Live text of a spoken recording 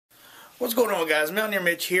What's going on, guys? Mountaineer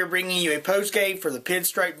Mitch here, bringing you a post-game for the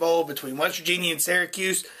Pinstripe Bowl between West Virginia and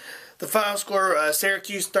Syracuse. The final score,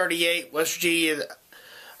 Syracuse 38, West Virginia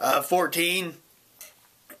 14.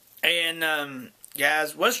 And,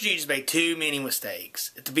 guys, West Virginia just made too many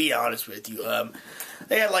mistakes, to be honest with you.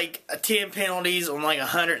 They had, like, 10 penalties on, like,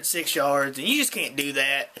 106 yards, and you just can't do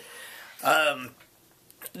that.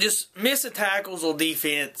 Just missing tackles on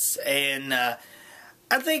defense, and,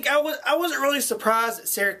 I think I wasn't really surprised that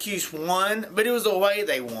Syracuse won, but it was the way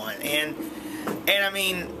they won. And I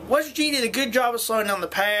mean, West Virginia did a good job of slowing down the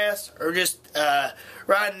pass, or just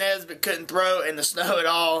Ryan Nesbitt couldn't throw in the snow at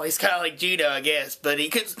all. He's kind of like Judo, I guess, but he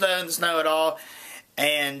couldn't throw in the snow at all.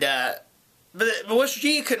 And but West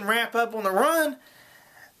Virginia couldn't wrap up on the run.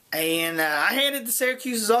 And I handed the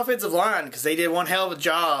Syracuse's offensive line because they did one hell of a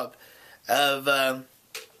job of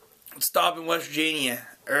stopping West Virginia.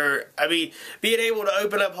 Or, I mean, being able to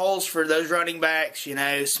open up holes for those running backs, you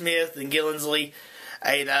know, Smith and Gillensley.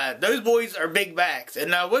 And those boys are big backs.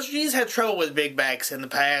 And West Virginia's had trouble with big backs in the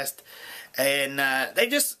past. And they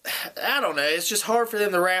just, I don't know, it's just hard for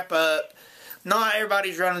them to wrap up. Not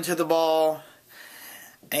everybody's running to the ball.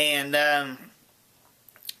 And, I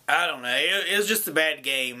don't know, it was just a bad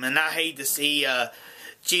game. And I hate to see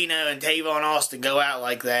Gino and Tavon Austin go out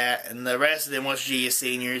like that, and the rest of them West Virginia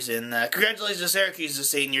seniors. And congratulations to Syracuse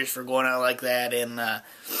seniors for going out like that. And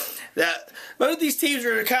both these teams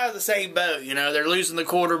are kind of the same boat. You know, they're losing the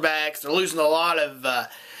quarterbacks. They're losing a lot of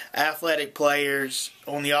athletic players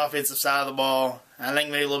on the offensive side of the ball. I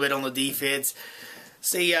think maybe a little bit on the defense.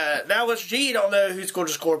 See, now West Virginia don't know who's going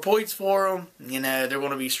to score points for them. You know, they're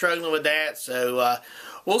going to be struggling with that. So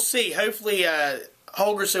we'll see. Hopefully,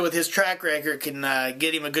 Holgerson, with his track record, can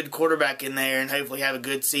get him a good quarterback in there and hopefully have a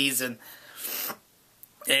good season.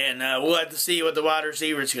 And we'll have to see what the wide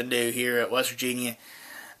receivers can do here at West Virginia.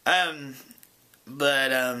 Yeah,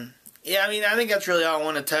 I mean, I think that's really all I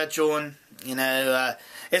want to touch on. You know,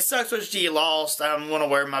 it sucks West Virginia lost. I'm going to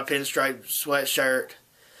wear my Pinstripe sweatshirt.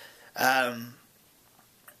 And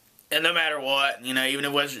no matter what, you know,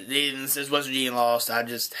 even since West Virginia lost, I'm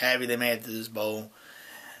just happy they made it to this bowl.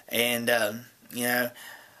 And, you know,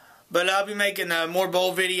 but I'll be making more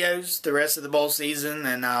bowl videos the rest of the bowl season,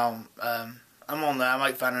 and I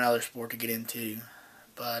might find another sport to get into.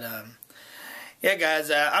 But yeah, guys,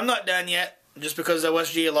 I'm not done yet. Just because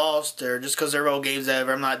West Virginia lost, or just because their bowl game's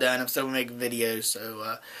over, I'm not done. I'm still making videos.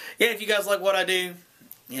 So yeah, if you guys like what I do,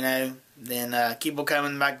 you know, then keep on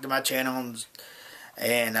coming back to my channel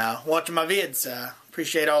and watching my vids.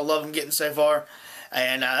 Appreciate all the love I'm getting so far.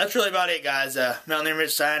 And that's really about it, guys. Mountaineer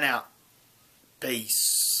Mitch signing out.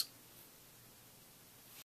 Peace.